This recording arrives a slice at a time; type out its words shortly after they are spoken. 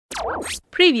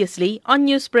Previously on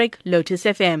Newsbreak, Lotus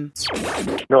FM.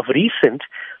 Of recent,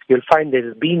 you'll find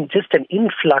there's been just an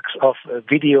influx of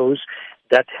videos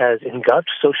that has engulfed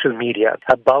social media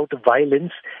about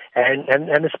violence and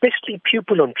especially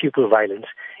pupil-on-pupil violence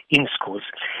in schools.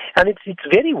 And it's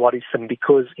very worrisome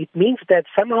because it means that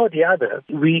somehow or the other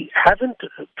we haven't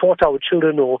taught our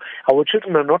children, or our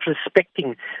children are not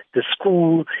respecting the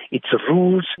school, its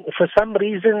rules. For some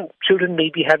reason, children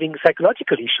may be having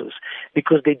psychological issues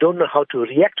because they don't know how to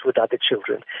react with other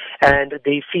children, and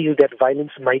they feel that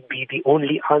violence might be the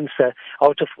only answer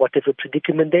out of whatever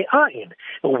predicament they are in.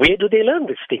 Where do they learn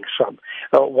these things from?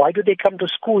 Why do they come to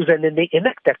schools and then they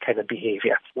enact that kind of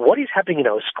behavior? What is happening in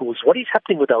our schools? What is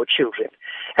happening with our children?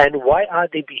 And why are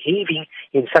they behaving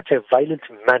in such a violent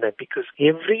manner? Because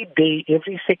every day,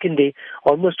 every second day,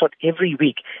 almost not every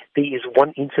week, there is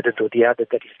one incident or the other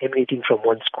that is emanating from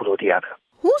one school or the other.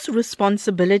 Whose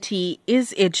responsibility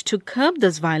is it to curb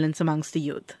this violence amongst the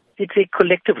youth? It's a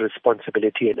collective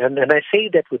responsibility, and I say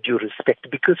that with due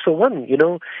respect because, for one,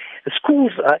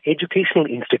 schools are educational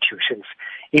institutions.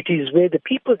 It is where the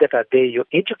people that are there, your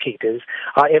educators,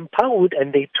 are empowered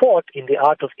and they're taught in the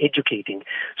art of educating.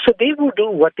 So they will do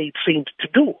what they're trained to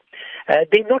do.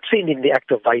 They're not trained in the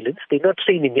act of violence. They're not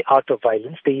trained in the art of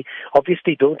violence. They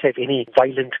obviously don't have any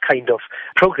violent kind of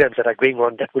programs that are going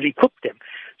on that will equip them.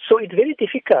 So it's very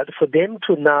difficult for them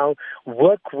to now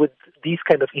work with these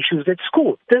kind of issues at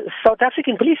school. The South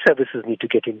African police services need to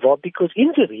get involved because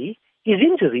injury is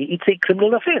injury. It's a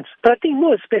criminal offense. But I think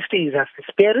more especially is as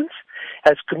parents,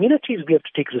 as communities, we have to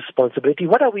take responsibility.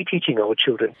 What are we teaching our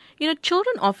children?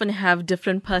 Children often have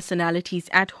different personalities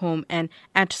at home and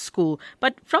at school.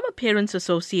 But from a Parents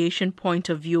Association point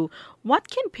of view, what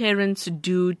can parents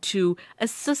do to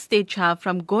assist their child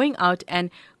from going out and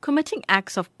committing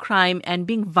acts of crime and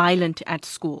being violent at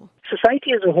school?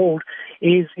 Society as a whole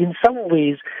is, in some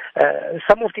ways,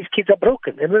 some of these kids are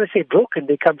broken. And when I say broken,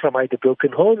 they come from either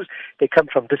broken homes, they come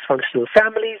from dysfunctional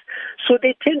families. So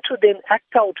they tend to then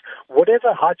act out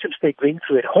whatever hardships they're going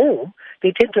through at home,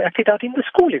 they tend to act it out in the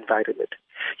school environment.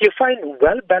 You find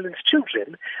well-balanced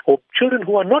children, or children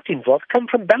who are not involved, come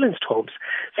from balanced homes.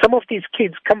 Some of these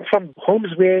kids come from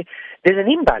homes where there's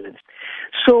an imbalance.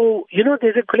 So,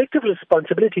 there's a collective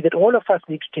responsibility that all of us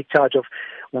need to take charge of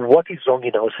what is wrong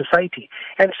in our society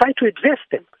and try to address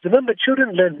them. Remember,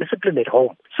 children learn discipline at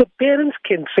home. So parents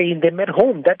can train them at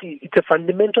home. That it's a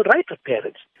fundamental right of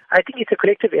parents. I think it's a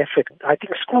collective effort. I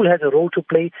think school has a role to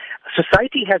play.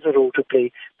 Society has a role to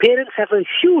play. Parents have a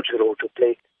huge role to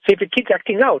play. So if a kid's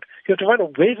acting out, you have to find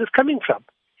out where is this coming from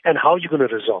and how you're going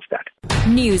to resolve that.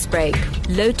 Newsbreak,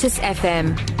 Lotus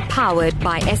FM, powered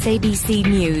by SABC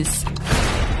News.